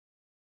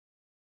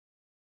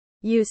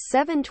Use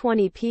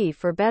 720p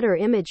for better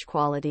image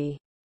quality.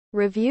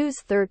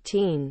 Reviews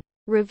 13.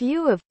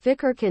 Review of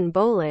Fikirkan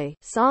Boleh,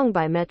 song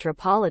by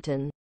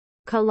Metropolitan.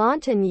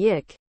 Kelantan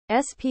YIK,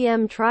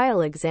 SPM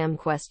Trial Exam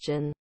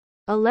Question.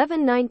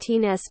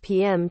 1119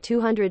 SPM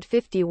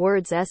 250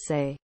 words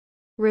essay.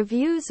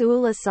 Reviews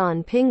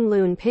Ulasan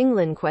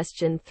pinglun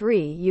Question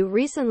 3. You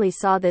recently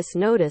saw this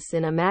notice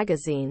in a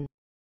magazine.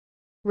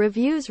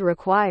 Reviews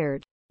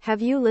required.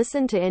 Have you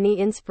listened to any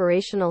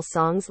inspirational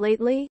songs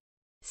lately?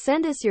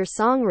 Send us your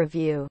song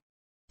review.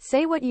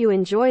 Say what you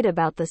enjoyed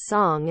about the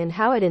song and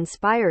how it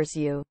inspires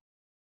you.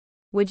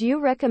 Would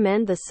you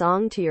recommend the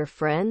song to your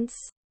friends?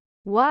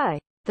 Why?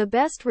 The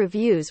best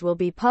reviews will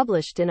be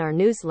published in our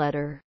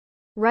newsletter.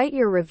 Write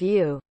your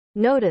review.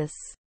 Notice: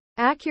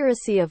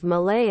 accuracy of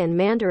Malay and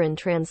Mandarin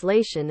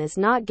translation is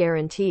not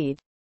guaranteed.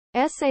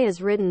 Essay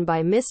is written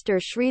by Mr.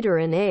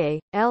 Sritharan A,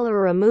 L.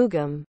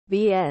 Arumugam,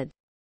 B.Ed.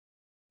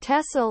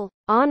 TESL,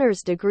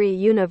 Honours Degree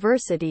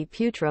Universiti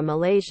Putra,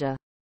 Malaysia.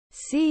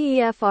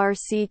 CEFR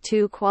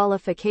C2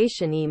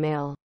 qualification.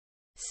 Email: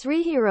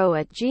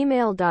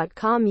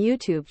 srihero@gmail.com.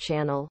 YouTube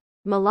channel: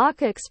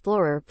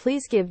 Melakaexplorer.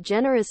 Please give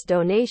generous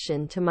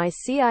donation to my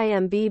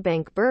CIMB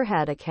Bank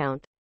Berhad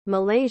account,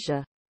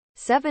 Malaysia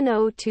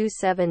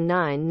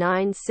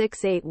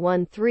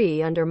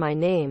 7027996813 under my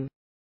name.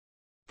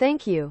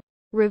 Thank you.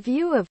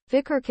 Review of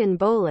Fikirkan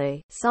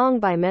Boleh, song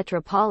by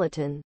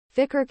Metropolitan.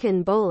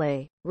 Fikirkan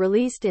Boleh,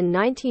 released in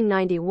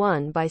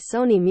 1991 by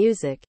Sony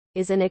Music,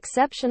 is an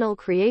exceptional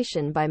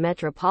creation by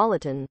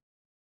Metropolitan,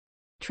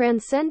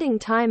 transcending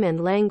time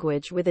and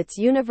language with its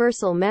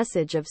universal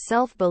message of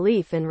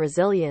self-belief and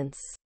resilience.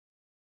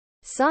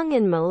 Sung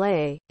in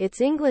Malay,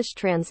 its English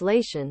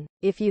translation,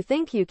 If You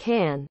Think You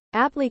Can,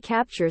 aptly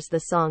captures the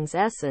song's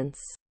essence,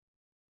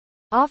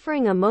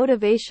 offering a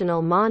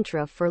motivational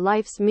mantra for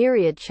life's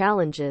myriad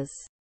challenges.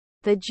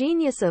 The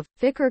genius of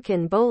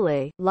Fikirkan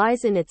Boleh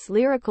lies in its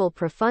lyrical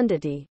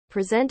profundity,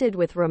 presented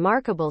with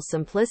remarkable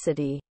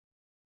simplicity.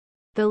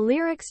 The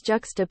lyrics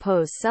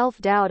juxtapose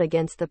self-doubt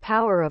against the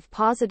power of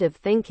positive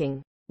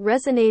thinking,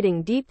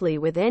 resonating deeply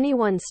with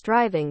anyone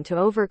striving to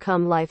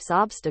overcome life's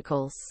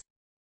obstacles.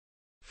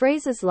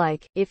 Phrases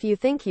like, if you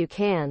think you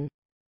can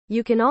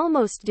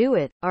almost do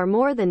it, are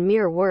more than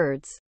mere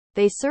words.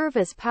 They serve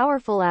as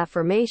powerful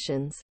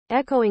affirmations,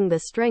 echoing the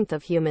strength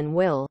of human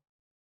will.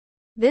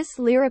 This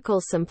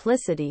lyrical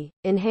simplicity,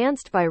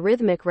 enhanced by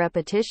rhythmic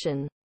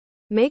repetition,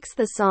 makes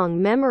the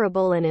song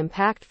memorable and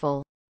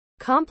impactful.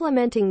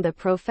 Complementing the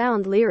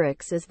profound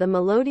lyrics is the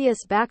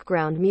melodious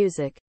background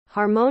music,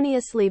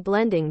 harmoniously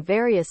blending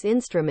various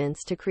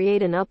instruments to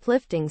create an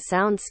uplifting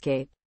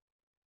soundscape.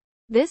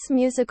 This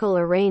musical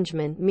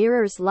arrangement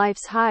mirrors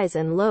life's highs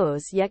and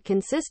lows yet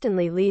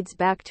consistently leads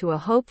back to a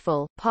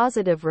hopeful,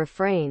 positive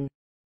refrain.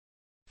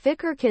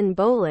 Fikirkan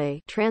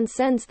Boleh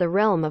transcends the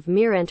realm of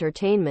mere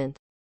entertainment,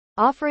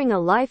 offering a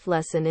life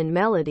lesson in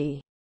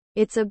melody.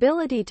 Its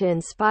ability to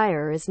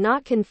inspire is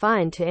not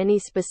confined to any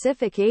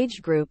specific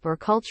age group or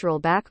cultural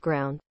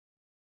background.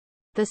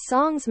 The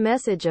song's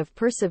message of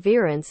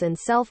perseverance and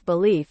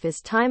self-belief is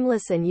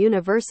timeless and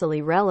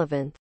universally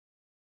relevant.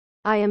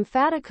 I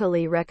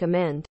emphatically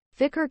recommend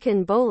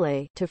Fikirkan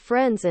Boleh to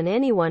friends and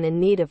anyone in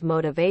need of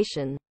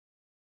motivation.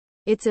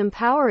 Its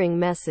empowering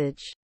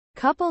message,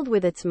 coupled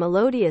with its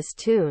melodious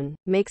tune,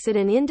 makes it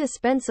an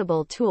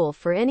indispensable tool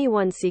for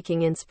anyone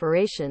seeking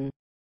inspiration.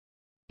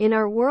 In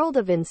our world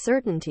of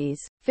uncertainties,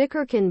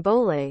 Fikirkan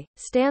Boleh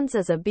stands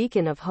as a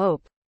beacon of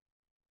hope,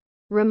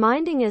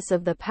 reminding us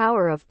of the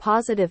power of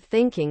positive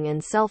thinking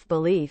and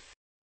self-belief.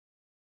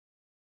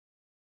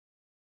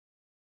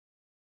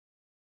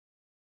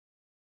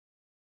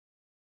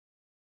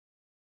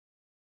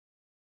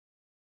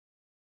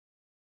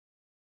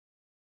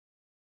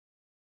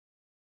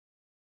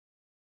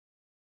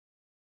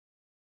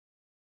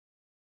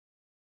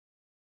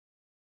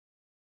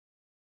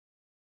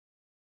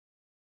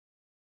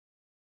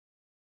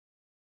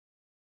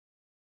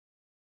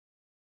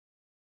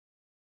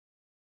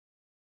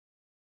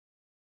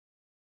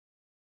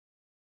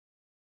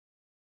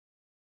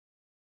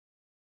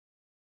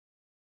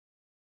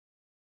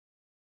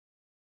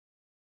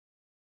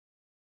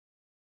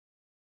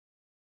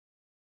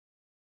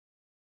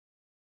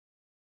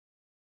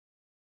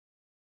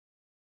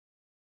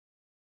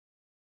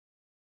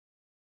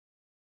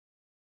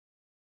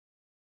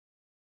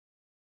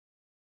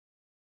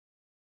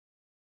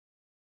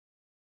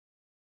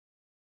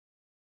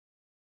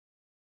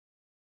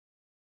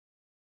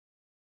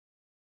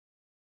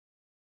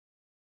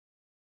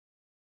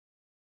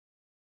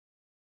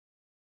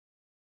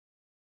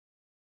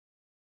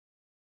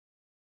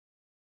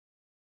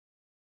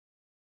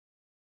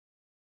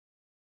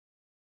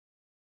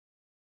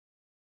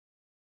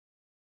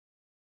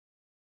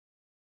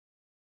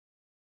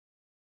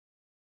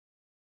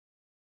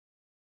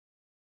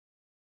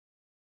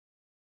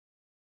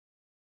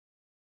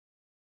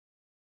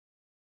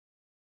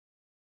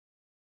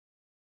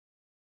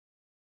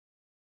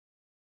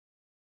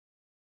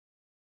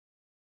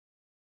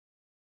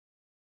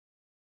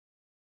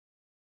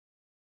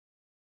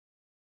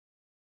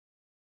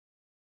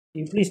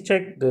 You please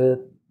check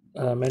the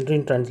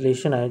Mandarin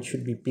translation. It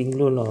should be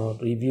pinglun or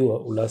review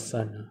or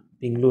ulasan.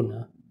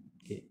 Pinglun.